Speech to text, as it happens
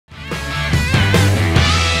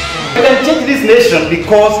change this nation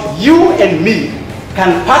because you and me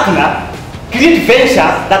can partner, create ventures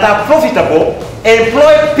that are profitable,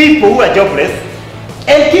 employ people who are jobless,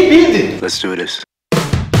 and keep building. Let's do this.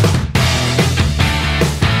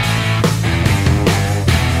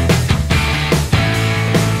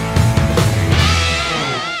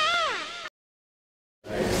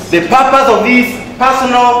 The purpose of these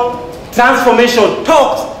personal transformation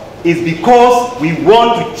talks is because we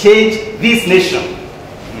want to change this nation.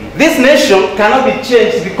 This nation cannot be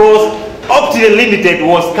changed because Optiven Limited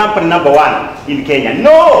was company #1 in Kenya.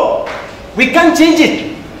 No, we can't change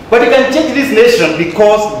it. But we can change this nation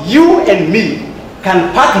because you and me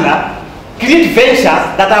can partner, create ventures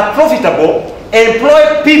that are profitable,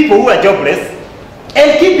 employ people who are jobless,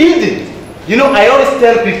 and keep building. You know, I always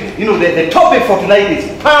tell people, the topic for tonight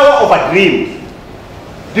is power of a dream.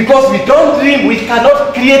 Because we don't dream, we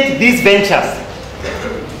cannot create these ventures.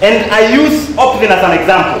 And I use Optiven as an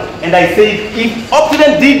example. And I say, if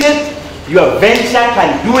Optiven did it, your venture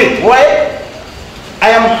can do it. Why? I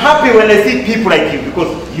am happy when I see people like you, because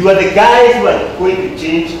you are the guys who are going to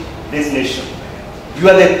change this nation. You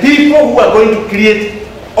are the people who are going to create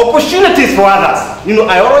opportunities for others.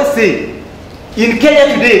 I always say, in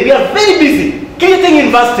Kenya today, we are very busy creating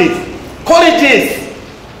universities, colleges,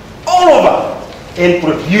 all over, and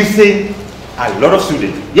producing a lot of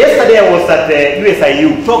students. Yesterday I was at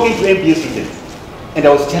USIU talking to MBA students, and I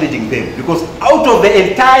was challenging them because out of the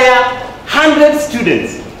entire 100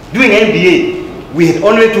 students doing MBA, we had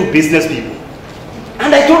only 2 business people.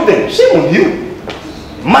 And I told them, shame on you.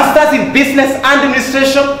 Masters in business and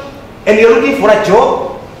administration, and you're looking for a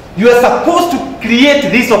job. You are supposed to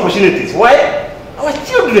create these opportunities. Why? Our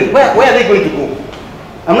children, where are they going to go?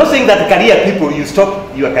 I'm not saying that career people, you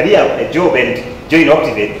stop your career, a job, and join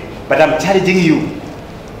Optiven, but I'm challenging you.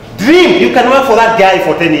 Dream, you can work for that guy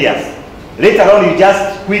for 10 years. Later on, you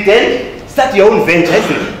just quit and start your own venture,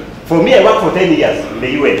 isn't it? For me, I worked for 10 years in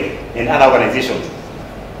the UN and other organizations.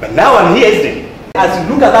 But now I'm here, isn't it? As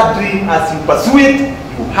you look at that dream, as you pursue it,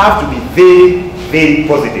 you have to be very, very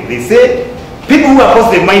positive. They say, people who are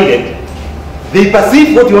positive-minded, they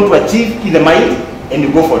perceive what you want to achieve in the mind, and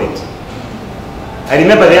you go for it. I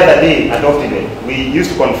remember the other day at Optiven, we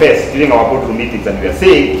used to confess during our boardroom meetings, and we were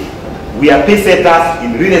saying, we are pace setters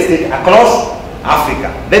in real estate across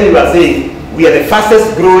Africa. Then we were saying, we are the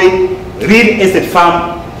fastest growing real estate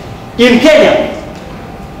firm in Kenya.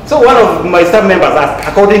 So one of my staff members asked,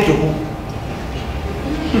 according to who?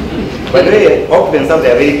 By the way, Optiven staff,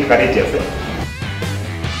 they are very courageous.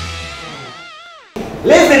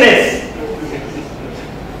 Laziness.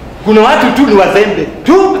 Kuna watu tu ni wazembe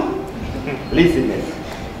tu. Laziness.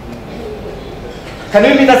 Can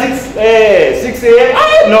you meet at 6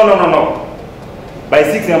 a.m.? No. By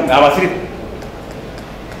 6 a.m. I'm asleep.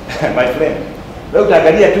 My friend. Look,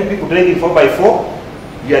 I 2 people driving 4x4.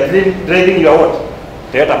 You are driving your what?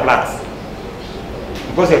 Toyota Plus.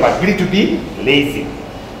 Because you have agreed to be lazy.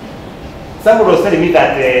 Somebody was telling me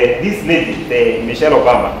that this lady, Michelle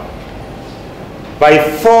Obama, by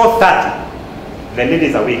 4:30, the lady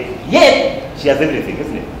is awake. Yet, she has everything,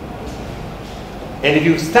 isn't it? And if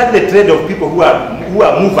you start the trend of people who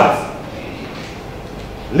are movers,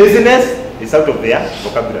 laziness is out of their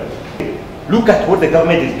vocabulary. Look at what the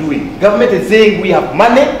government is doing. Government is saying we have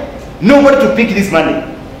money, nobody to pick this money.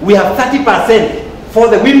 We have 30% for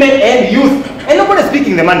the women and youth, and nobody is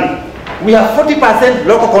picking the money. We have 40%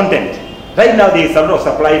 local content. Right now there is a lot of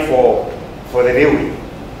supply for the railway.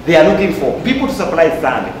 They are looking for people to supply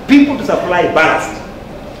sand, people to supply ballast.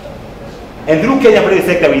 And through Kenya Private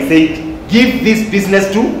Sector, we said, give this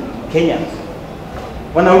business to Kenyans.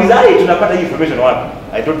 When I was tunapata information wapi?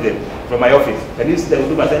 I told them, from my office, can you see the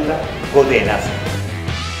Huduma Center? Go there and ask.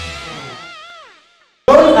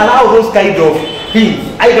 Don't allow those kind of things,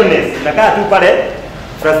 idleness, nakaa tu pale,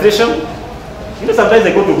 frustration. Sometimes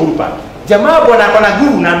I go to Huru Park. Jamaa bwana kona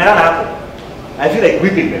guru na amelala hapo. I feel like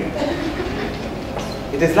whipping them.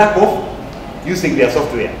 It is lack of using their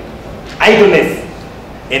software. Idleness.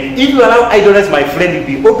 And if you allow idleness, my friend,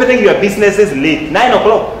 you'll be opening your businesses late. 9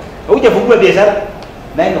 o'clock. Hujafungua biashara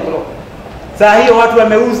 9 o'clock. Saa hiyo watu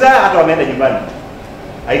wameuza, hata wameenda nyumbani.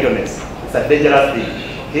 Idleness. It's a dangerous thing.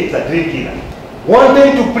 Okay? It's a dream killer.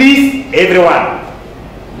 Wanting to please everyone.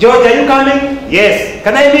 George, are you coming? Yes.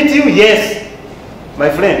 Can I meet you? Yes. My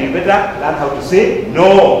friend, you better learn how to say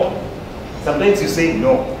no. Sometimes you say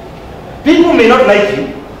no. People may not like you,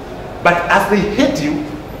 but as they hate you,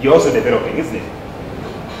 you're also developing, isn't it?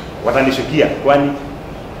 Watanishukia, kwani?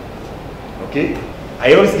 Okay?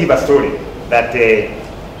 I always give a story that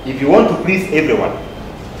if you want to please everyone,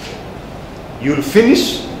 you'll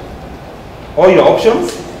finish all your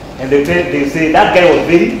options, and they'll say that guy was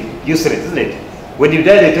very useless, isn't it? When you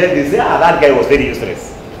die, they say, that guy was very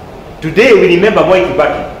useless. Today, we remember Moi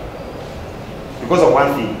Kibaki because of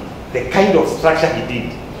one thing, the kind of structure he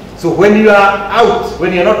did. So when you are out,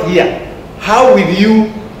 when you're not here, how are we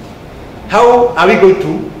going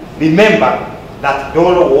to remember that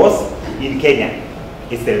Dolo was in Kenya?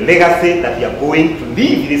 It's the legacy that we are going to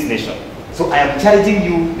leave this nation. So I am challenging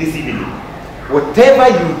you this evening. Whatever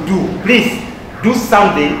you do, please do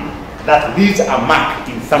something that leaves a mark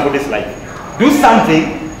in somebody's life. Do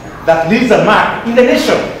something that leaves a mark in the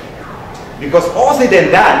nation. Because all said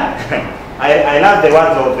and done, I love the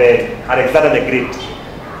words of Alexander the Great.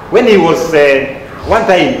 When he was, one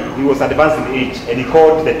time he was advanced in age, and he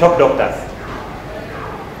called the top doctors.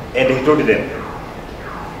 And he told them,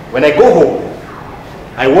 when I go home,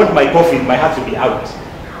 I want my coffin, my heart to be out.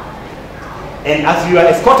 And as you are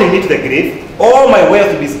escorting me to the grave, all my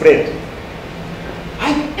wealth to be spread.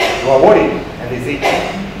 You are worried. And they say,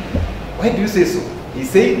 why do you say so? He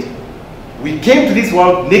said, we came to this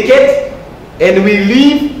world naked, and we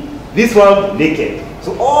leave this world naked.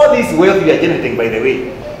 So all this wealth you are generating, by the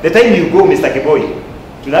way, the time you go, Mr. Keboy,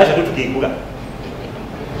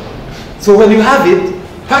 so when you have it,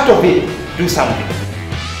 part of it, do something.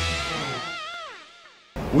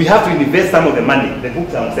 We have to invest some of the money, the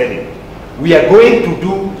books I'm selling. We are going to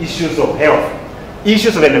do issues of health,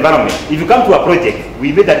 issues of the environment. If you come to a project,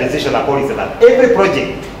 we made a decision according to that. Every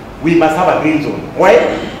project, we must have a green zone. Why?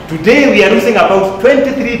 Today we are losing about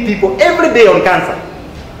 23 people every day on cancer.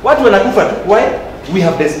 What will Nakufa do? Why? We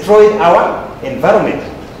have destroyed our environment.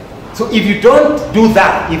 So if you don't do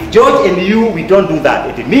that, if George and you, we don't do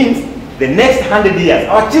that, it means the next 100 years,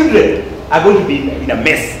 our children are going to be in a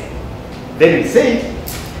mess. Then we say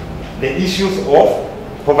the issues of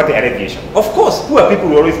poverty eradication. Of course, poor people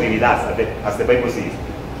will always be with us, as the Bible says.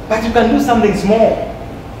 But you can do something small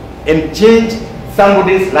and change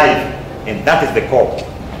somebody's life, and that is the core.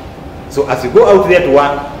 So as you go out there to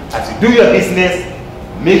work, as you do your business,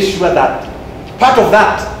 make sure that part of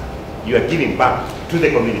that you are giving back to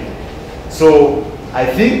the community. So I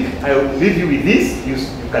think I will leave you with this. You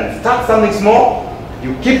can start something small,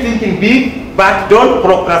 you keep thinking big, but don't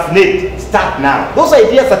procrastinate. Start now. Those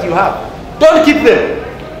ideas that you have, don't keep them.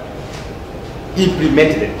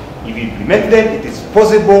 Implement them. If you implement them, it is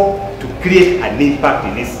possible to create an impact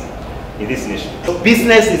in this nation. So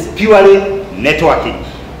business is purely networking.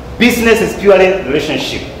 Business is purely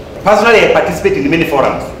relationship. Personally, I participate in many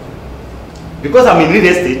forums. Because I'm in real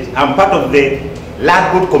estate, I'm part of the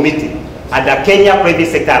Landlord Committee at the Kenya Private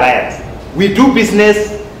Sector Alliance. We do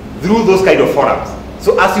business through those kind of forums.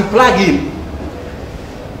 So as you plug in,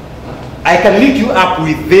 I can link you up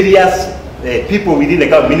with various people within the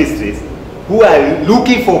government ministries who are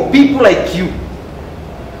looking for people like you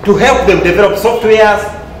to help them develop softwares,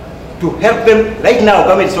 to help them. Right now,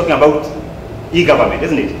 government is talking about e-government,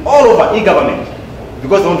 isn't it? All over e-government,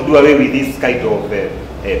 because they want to do away with this kind of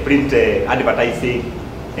print advertising.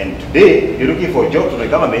 And today, if you're looking for a job to the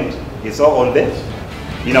government, it's all on them,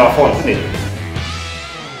 in our phones, isn't it?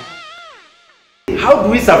 How do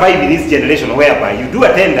we survive in this generation whereby you do a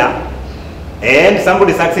tender and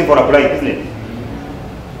somebody is asking for a bribe, isn't it?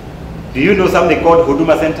 Do you know something called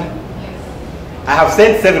Huduma Center? Yes. I have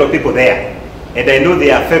sent several people there, and I know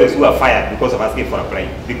there are fellows who are fired because of asking for a bribe.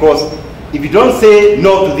 Because if you don't say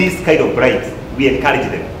no to these kind of bribes, we encourage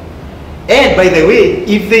them. And by the way,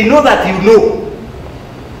 if they know that you know,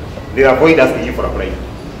 they avoid asking you for a bribe.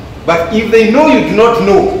 But if they know you do not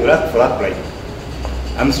know, they'll ask for that bribe.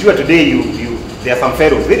 I'm sure today there are some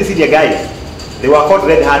fellows, very senior guys, they were caught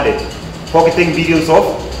red-handed, pocketing billions of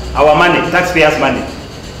our money, taxpayers' money.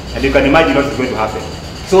 And you can imagine what is going to happen.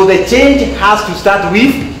 So the change has to start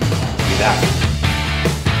with us.